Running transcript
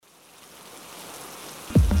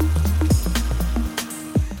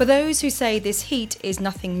For those who say this heat is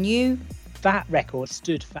nothing new, that record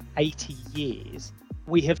stood for 80 years.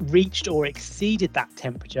 We have reached or exceeded that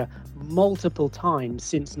temperature multiple times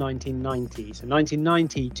since 1990. So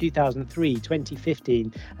 1990, 2003,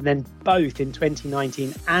 2015, and then both in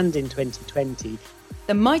 2019 and in 2020.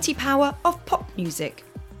 The mighty power of pop music.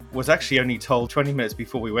 Was actually only told 20 minutes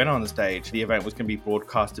before we went on stage the event was going to be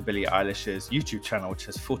broadcast to Billie Eilish's YouTube channel, which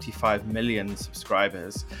has 45 million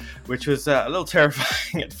subscribers, which was a little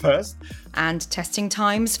terrifying at first. And testing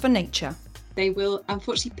times for nature. They will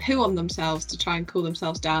unfortunately poo on themselves to try and cool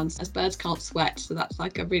themselves down, as birds can't sweat, so that's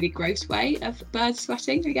like a really gross way of birds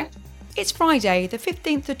sweating, I guess. It's Friday, the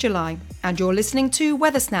 15th of July, and you're listening to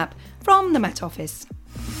Weather Snap from the Met Office.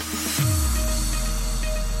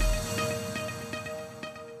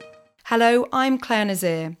 Hello, I'm Claire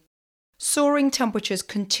Nazir. Soaring temperatures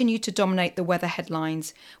continue to dominate the weather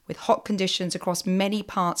headlines, with hot conditions across many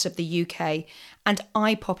parts of the UK and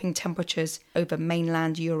eye-popping temperatures over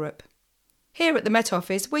mainland Europe. Here at the Met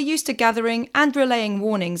Office, we're used to gathering and relaying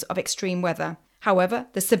warnings of extreme weather. However,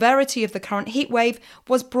 the severity of the current heatwave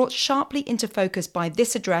was brought sharply into focus by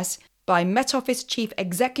this address by Met Office Chief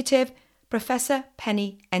Executive, Professor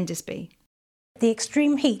Penny Endersby. The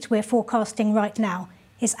extreme heat we're forecasting right now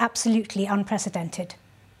is absolutely unprecedented.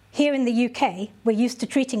 Here in the UK, we're used to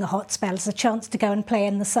treating a hot spell as a chance to go and play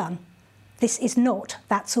in the sun. This is not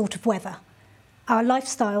that sort of weather. Our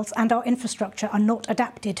lifestyles and our infrastructure are not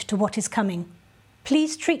adapted to what is coming.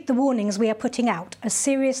 Please treat the warnings we are putting out as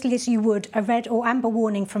seriously as you would a red or amber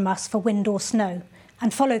warning from us for wind or snow,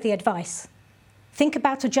 and follow the advice. Think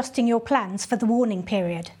about adjusting your plans for the warning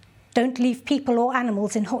period. Don't leave people or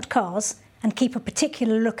animals in hot cars, and keep a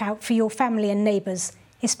particular lookout for your family and neighbours,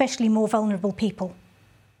 especially more vulnerable people.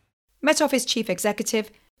 Met Office Chief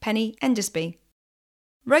Executive Penny Endersby.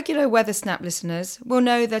 Regular Weather Snap listeners will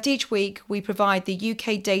know that each week we provide the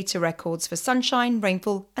UK data records for sunshine,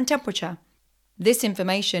 rainfall and temperature. This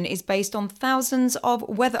information is based on thousands of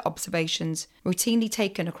weather observations routinely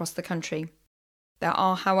taken across the country. There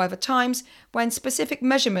are, however, times when specific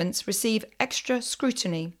measurements receive extra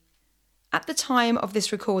scrutiny. At the time of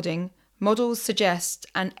this recording, models suggest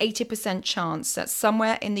an 80% chance that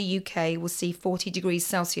somewhere in the UK will see 40 degrees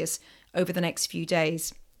Celsius over the next few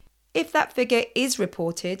days. If that figure is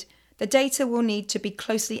reported, the data will need to be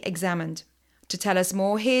closely examined. To tell us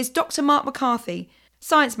more, here's Dr. Mark McCarthy,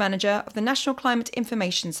 Science Manager of the National Climate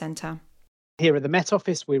Information Centre. Here at the Met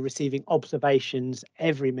Office, we're receiving observations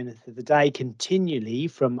every minute of the day continually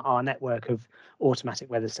from our network of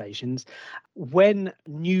automatic weather stations. When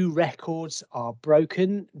new records are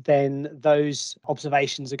broken, then those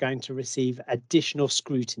observations are going to receive additional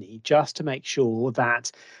scrutiny just to make sure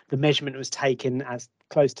that the measurement was taken as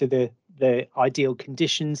close to the ideal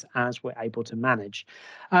conditions as we're able to manage.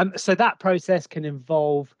 So that process can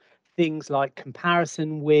involve things like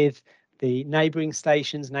comparison with the neighbouring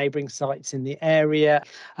stations, neighbouring sites in the area,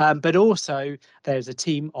 but also there's a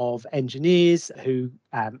team of engineers who,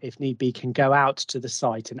 if need be, can go out to the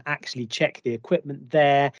site and actually check the equipment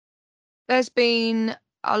there. There's been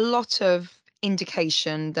a lot of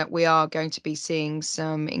indication that we are going to be seeing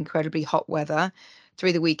some incredibly hot weather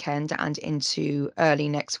through the weekend and into early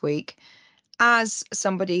next week. As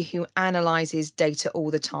somebody who analyses data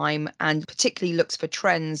all the time and particularly looks for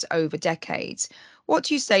trends over decades, what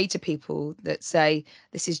do you say to people that say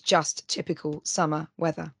this is just typical summer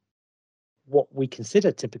weather? What we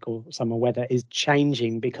consider typical summer weather is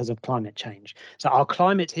changing because of climate change. So our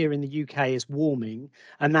climate here in the UK is warming,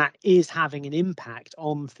 and that is having an impact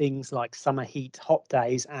on things like summer heat, hot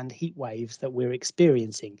days and heat waves that we're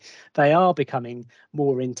experiencing. They are becoming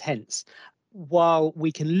more intense. While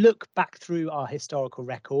we can look back through our historical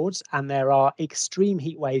records and there are extreme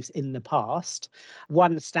heat waves in the past,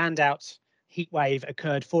 one standout heat wave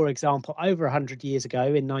occurred, for example, over 100 years ago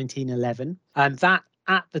in 1911, and that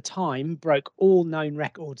at the time broke all known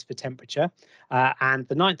records for temperature, and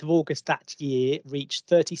the 9th of August that year reached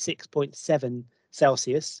 36.7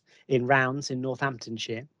 Celsius in Rounds in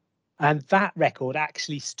Northamptonshire. And that record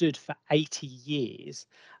actually stood for 80 years,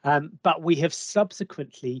 but we have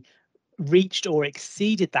subsequently reached or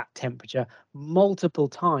exceeded that temperature multiple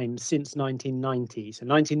times since 1990. So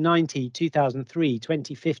 1990, 2003,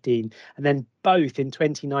 2015, and then both in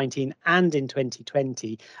 2019 and in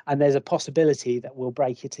 2020. And there's a possibility that we'll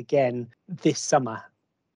break it again this summer.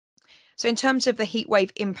 So in terms of the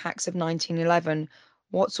heatwave impacts of 1911,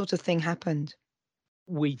 what sort of thing happened?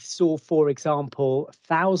 We saw, for example,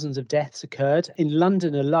 thousands of deaths occurred. In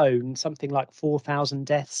London alone, something like 4,000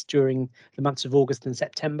 deaths during the months of August and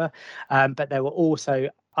September. But there were also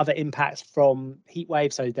other impacts from heat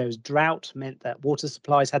waves. So there was drought, meant that water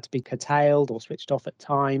supplies had to be curtailed or switched off at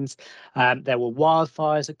times. There were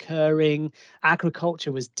wildfires occurring.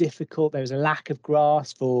 Agriculture was difficult. There was a lack of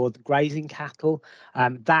grass for the grazing cattle.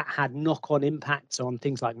 That had knock-on impacts on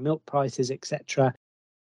things like milk prices, etc.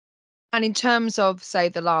 And in terms of, say,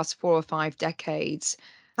 the last 4 or 5 decades,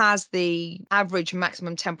 has the average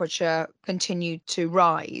maximum temperature continued to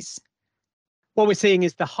rise? What we're seeing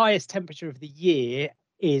is the highest temperature of the year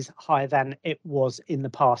is higher than it was in the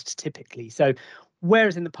past typically. So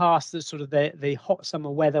whereas in the past, the hot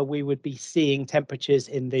summer weather, we would be seeing temperatures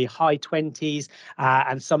in the high 20s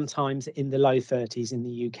and sometimes in the low 30s in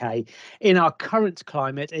the UK. In our current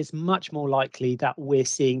climate, it's much more likely that we're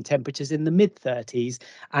seeing temperatures in the mid 30s,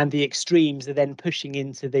 and the extremes are then pushing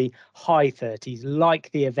into the high 30s,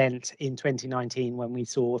 like the event in 2019 when we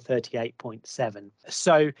saw 38.7.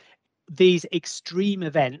 So these extreme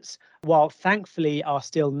events, while thankfully are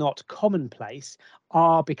still not commonplace,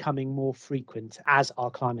 are becoming more frequent as our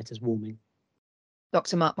climate is warming.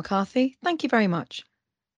 Dr. Mark McCarthy, thank you very much.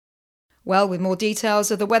 Well, with more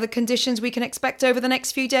details of the weather conditions we can expect over the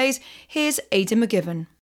next few days, here's Aidan McGivern.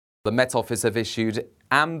 The Met Office have issued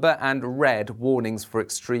amber and red warnings for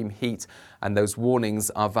extreme heat, and those warnings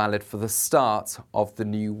are valid for the start of the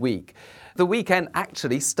new week. The weekend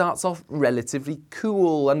actually starts off relatively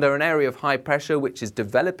cool under an area of high pressure which is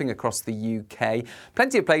developing across the UK.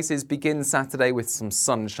 Plenty of places begin Saturday with some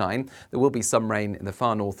sunshine. There will be some rain in the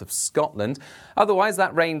far north of Scotland. Otherwise,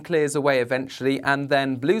 that rain clears away eventually, and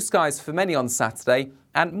then blue skies for many on Saturday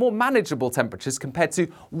and more manageable temperatures compared to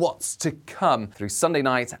what's to come through Sunday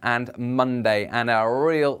night and Monday, and a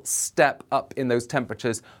real step up in those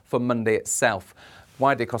temperatures for Monday itself.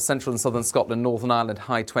 Widely across central and southern Scotland, Northern Ireland,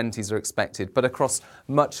 high 20s are expected. But across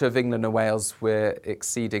much of England and Wales, we're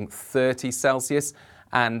exceeding 30 Celsius.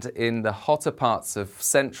 And in the hotter parts of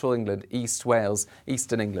central England, East Wales,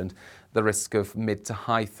 eastern England, the risk of mid to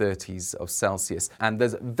high 30s of Celsius. And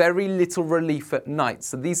there's very little relief at night.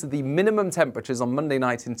 So these are the minimum temperatures on Monday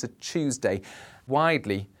night into Tuesday.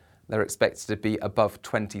 Widely, they're expected to be above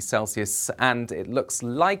 20 Celsius. And it looks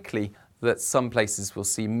likely that some places will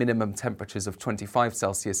see minimum temperatures of 25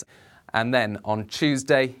 Celsius. And then on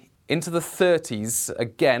Tuesday, into the 30s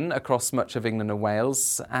again across much of England and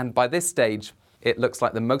Wales. And by this stage, it looks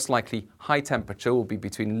like the most likely high temperature will be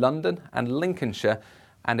between London and Lincolnshire,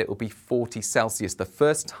 and it will be 40 Celsius, the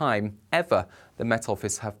first time ever the Met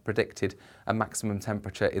Office have predicted a maximum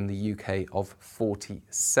temperature in the UK of 40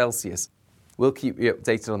 Celsius. We'll keep you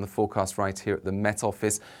updated on the forecast right here at the Met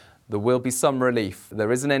Office. There will be some relief.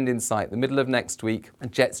 There is an end in sight. The middle of next week, a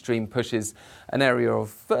jet stream pushes an area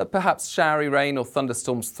of perhaps showery rain or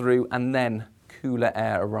thunderstorms through, and then cooler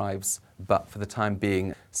air arrives. But for the time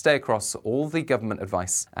being, stay across all the government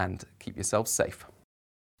advice and keep yourselves safe.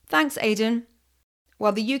 Thanks, Aidan.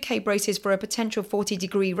 While the UK braces for a potential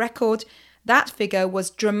 40-degree record, that figure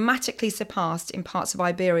was dramatically surpassed in parts of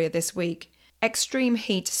Iberia this week. Extreme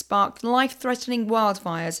heat sparked life-threatening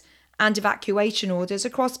wildfires and evacuation orders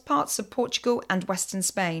across parts of Portugal and western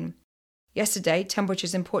Spain. Yesterday,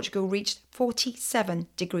 temperatures in Portugal reached 47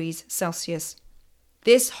 degrees Celsius.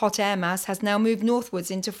 This hot air mass has now moved northwards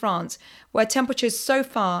into France, where temperatures so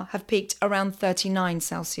far have peaked around 39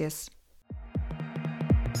 Celsius.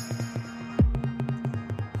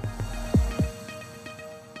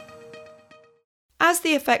 As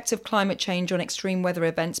the effect of climate change on extreme weather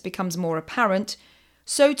events becomes more apparent,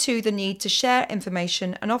 so too the need to share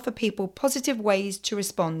information and offer people positive ways to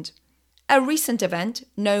respond. A recent event,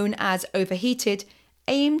 known as Overheated,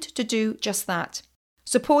 aimed to do just that.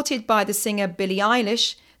 Supported by the singer Billie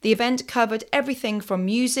Eilish, the event covered everything from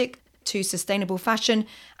music to sustainable fashion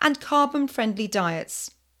and carbon-friendly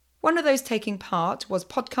diets. One of those taking part was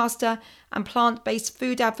podcaster and plant-based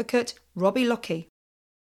food advocate Robbie Lockie.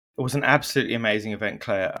 It was an absolutely amazing event,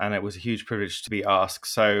 Claire, and it was a huge privilege to be asked.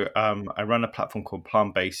 So I run a platform called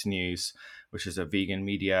Plant-Based News, which is a vegan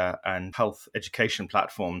media and health education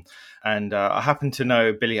platform. And I happen to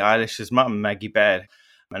know Billie Eilish's mum, Maggie Baird.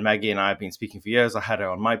 And Maggie and I have been speaking for years. I had her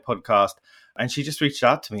on my podcast, and she just reached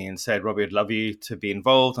out to me and said, Robbie, I'd love you to be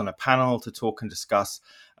involved on a panel to talk and discuss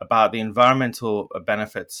about the environmental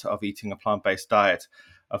benefits of eating a plant-based diet.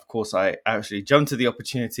 Of course, I actually jumped to the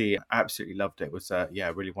opportunity. I absolutely loved it. It was a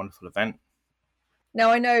really wonderful event. Now,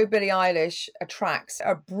 I know Billie Eilish attracts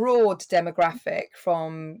a broad demographic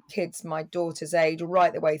from kids my daughter's age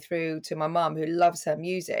right the way through to my mum, who loves her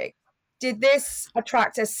music. Did this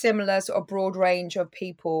attract a similar sort of broad range of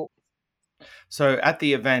people? So at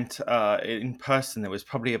the event in person, there was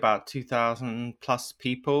probably about 2,000 plus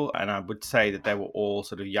people. And I would say that they were all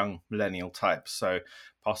sort of young millennial types. So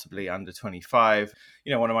possibly under 25.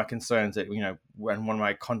 One of my concerns one of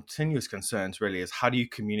my continuous concerns really is, how do you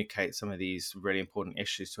communicate some of these really important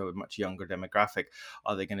issues to a much younger demographic?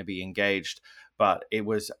 Are they going to be engaged? But it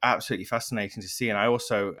was absolutely fascinating to see. And I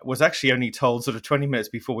also was actually only told sort of 20 minutes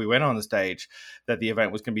before we went on the stage that the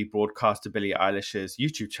event was going to be broadcast to Billie Eilish's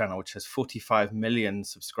YouTube channel, which has 45 million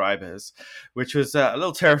subscribers, which was a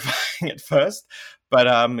little terrifying at first. But,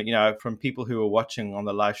 from people who were watching on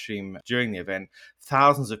the live stream during the event,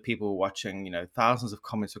 thousands of people were watching, thousands of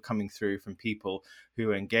comments were coming through from people who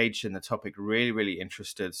were engaged in the topic, really, really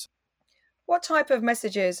interested. What type of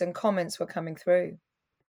messages and comments were coming through?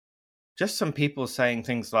 Just some people saying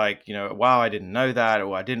things like, wow, I didn't know that,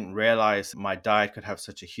 or I didn't realize my diet could have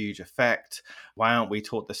such a huge effect. Why aren't we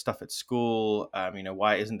taught this stuff at school?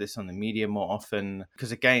 Why isn't this on the media more often?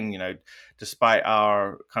 Because again, despite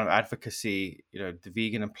our kind of advocacy, the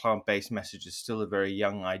vegan and plant-based message is still a very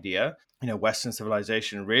young idea. Western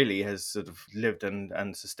civilization really has sort of lived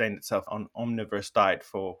and sustained itself on omnivorous diet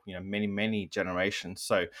for, many, many generations.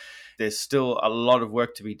 So there's still a lot of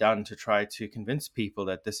work to be done to try to convince people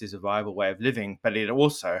that this is a viable way of living, but it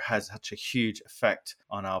also has such a huge effect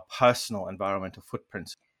on our personal environmental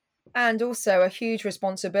footprint. And also a huge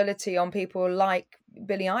responsibility on people like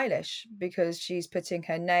Billie Eilish, because she's putting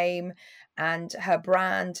her name and her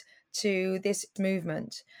brand to this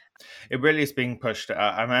movement. It really is being pushed.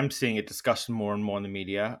 I'm seeing it discussed more and more in the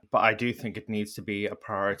media, but I do think it needs to be a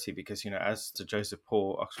priority because, as the Joseph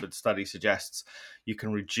Paul Oxford study suggests, you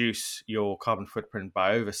can reduce your carbon footprint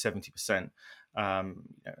by over 70%.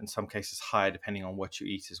 In some cases higher depending on what you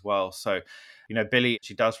eat as well. So, Billie,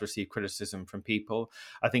 she does receive criticism from people.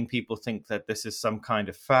 I think people think that this is some kind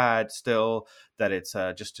of fad still, that it's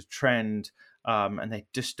just a trend. And they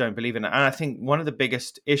just don't believe in it. And I think one of the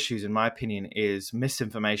biggest issues, in my opinion, is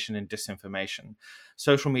misinformation and disinformation.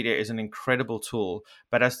 Social media is an incredible tool,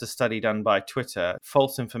 but as the study done by Twitter,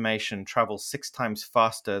 false information travels 6 times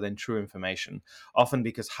faster than true information, often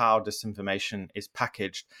because how disinformation is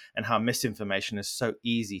packaged and how misinformation is so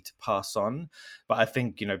easy to pass on. But I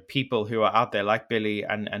think, people who are out there like Billie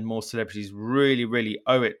and more celebrities really, really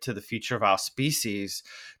owe it to the future of our species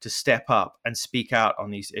to step up and speak out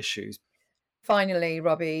on these issues. Finally,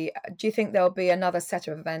 Robbie, do you think there'll be another set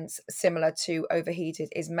of events similar to Overheated?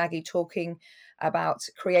 Is Maggie talking about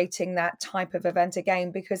creating that type of event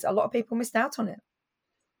again? Because a lot of people missed out on it.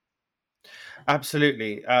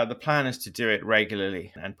 Absolutely. The plan is to do it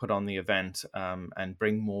regularly and put on the event and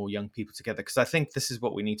bring more young people together. Because I think this is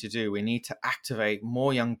what we need to do. We need to activate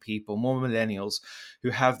more young people, more millennials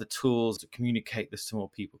who have the tools to communicate this to more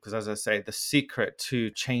people. Because as I say, the secret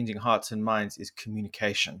to changing hearts and minds is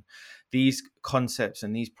communication. These concepts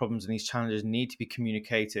and these problems and these challenges need to be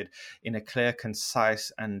communicated in a clear,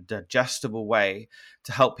 concise, and digestible way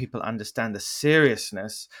to help people understand the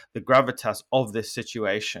seriousness, the gravitas of this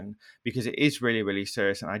situation, because it is really, really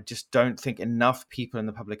serious. And I just don't think enough people in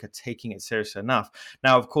the public are taking it seriously enough.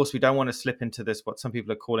 Now, of course, we don't want to slip into this, what some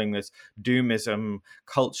people are calling this doomism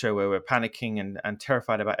culture, where we're panicking and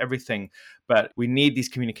terrified about everything. But we need these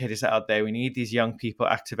communicators out there. We need these young people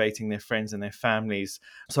activating their friends and their families.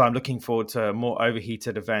 So I'm looking forward to more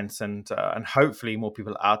Overheated events and hopefully more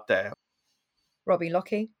people out there. Robbie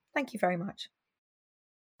Lockie, thank you very much.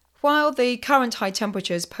 While the current high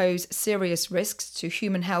temperatures pose serious risks to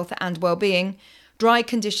human health and well-being, dry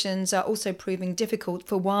conditions are also proving difficult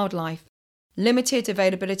for wildlife. Limited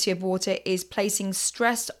availability of water is placing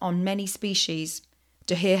stress on many species.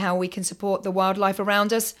 To hear how we can support the wildlife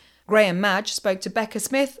around us, Graham Madge spoke to Becca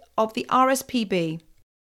Smith of the RSPB.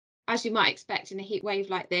 As you might expect in a heat wave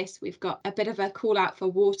like this, we've got a bit of a call out for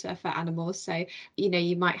water for animals. So,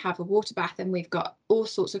 you might have a water bath and we've got all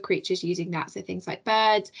sorts of creatures using that. So things like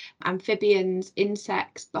birds, amphibians,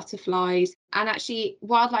 insects, butterflies, and actually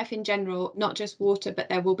wildlife in general, not just water, but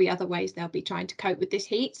there will be other ways they'll be trying to cope with this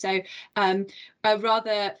heat. So a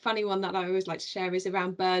rather funny one that I always like to share is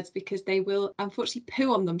around birds, because they will unfortunately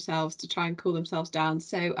poo on themselves to try and cool themselves down.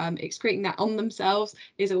 So excreting that on themselves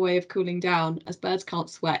is a way of cooling down, as birds can't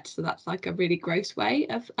sweat. So that's like a really gross way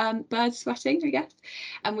of birds sweating, I guess.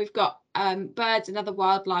 And we've got birds and other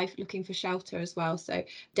wildlife looking for shelter as well. So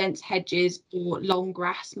dense hedges or long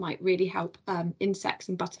grass might really help insects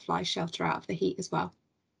and butterflies shelter out of the heat as well.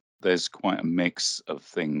 There's quite a mix of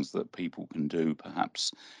things that people can do,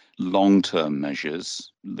 perhaps long-term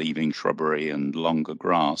measures, leaving shrubbery and longer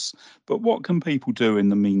grass. But what can people do in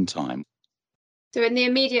the meantime? So in the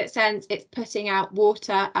immediate sense, it's putting out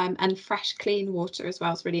water and fresh, clean water as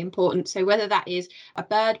well is really important. So whether that is a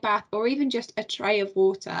bird bath or even just a tray of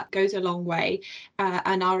water goes a long way.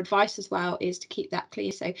 And our advice as well is to keep that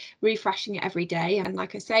clean. So refreshing it every day. And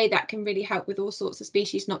like I say, that can really help with all sorts of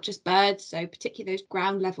species, not just birds. So particularly those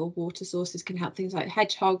ground level water sources can help things like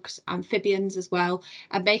hedgehogs, amphibians as well.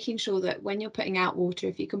 And making sure that when you're putting out water,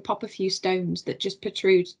 if you can pop a few stones that just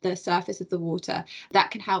protrude the surface of the water,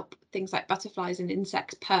 that can help things like butterflies and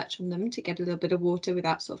insects perch on them to get a little bit of water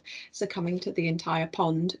without sort of succumbing to the entire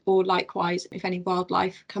pond. Or likewise, if any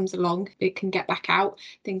wildlife comes along, it can get back out.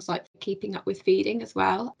 Things like keeping up with feeding as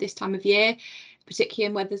well. This time of year, particularly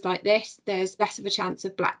in weathers like this, there's less of a chance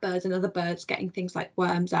of blackbirds and other birds getting things like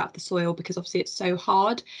worms out of the soil because obviously it's so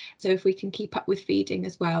hard. So if we can keep up with feeding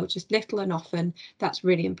as well, just little and often, that's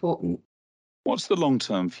really important. What's the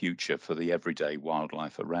long-term future for the everyday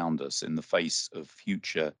wildlife around us in the face of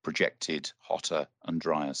future projected hotter and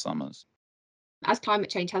drier summers? As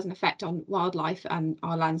climate change has an effect on wildlife and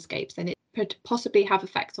our landscapes, then it could possibly have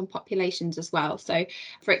effects on populations as well. So,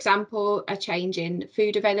 for example, a change in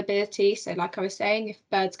food availability. So like I was saying, if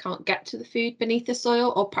birds can't get to the food beneath the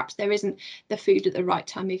soil, or perhaps there isn't the food at the right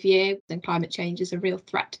time of year, then climate change is a real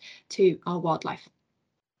threat to our wildlife.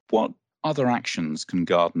 What other actions can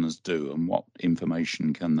gardeners do, and what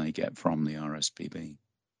information can they get from the RSPB?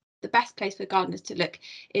 The best place for gardeners to look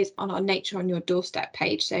is on our Nature on Your Doorstep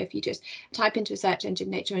page. So if you just type into a search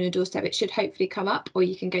engine Nature on Your Doorstep, it should hopefully come up, or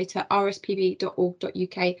you can go to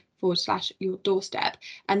rspb.org.uk/your doorstep.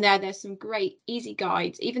 And there's some great easy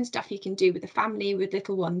guides, even stuff you can do with a family, with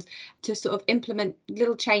little ones, to sort of implement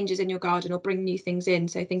little changes in your garden or bring new things in.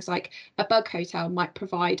 So things like a bug hotel might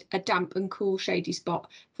provide a damp and cool shady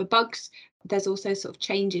spot for bugs. There's also sort of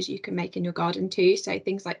changes you can make in your garden too. So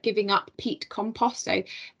things like giving up peat compost. So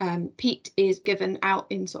peat is given out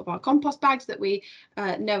in sort of our compost bags that we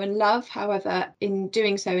know and love. However, in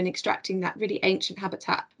doing so and extracting that really ancient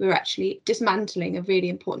habitat, we're actually dismantling a really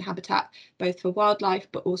important habitat, both for wildlife,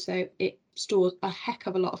 but also it stores a heck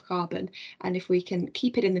of a lot of carbon. And if we can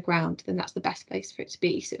keep it in the ground, then that's the best place for it to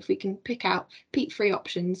be. So if we can pick out peat-free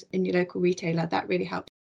options in your local retailer, that really helps.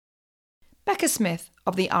 Becca Smith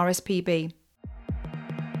of the RSPB.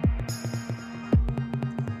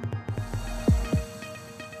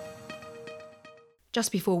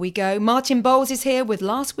 Just before we go, Martin Bowles is here with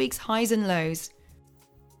last week's highs and lows.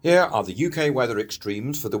 Here are the UK weather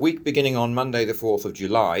extremes for the week beginning on Monday the 4th of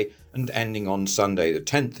July and ending on Sunday the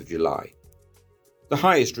 10th of July. The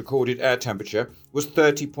highest recorded air temperature was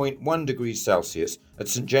 30.1 degrees Celsius at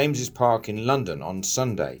St James's Park in London on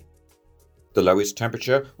Sunday. The lowest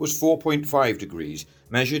temperature was 4.5 degrees,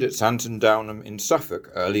 measured at Santon Downham in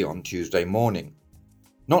Suffolk early on Tuesday morning.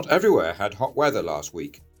 Not everywhere had hot weather last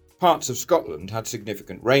week. Parts of Scotland had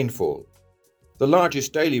significant rainfall. The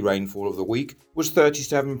largest daily rainfall of the week was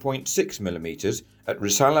 37.6 millimetres at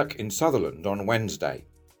Risalach in Sutherland on Wednesday.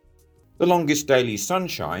 The longest daily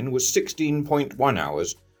sunshine was 16.1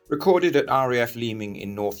 hours, recorded at RAF Leeming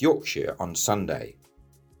in North Yorkshire on Sunday.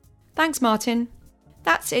 Thanks, Martin.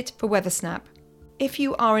 That's it for Weather Snap. If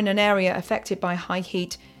you are in an area affected by high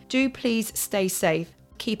heat, do please stay safe.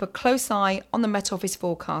 Keep a close eye on the Met Office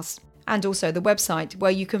forecast and also the website where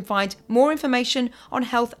you can find more information on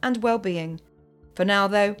health and well-being. For now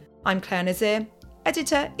though, I'm Claire Nazir.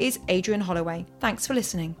 Editor is Adrian Holloway. Thanks for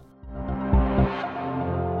listening.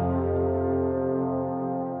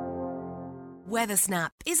 Weather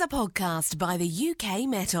Snap is a podcast by the UK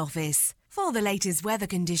Met Office. For the latest weather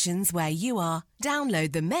conditions where you are,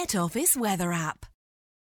 download the Met Office weather app.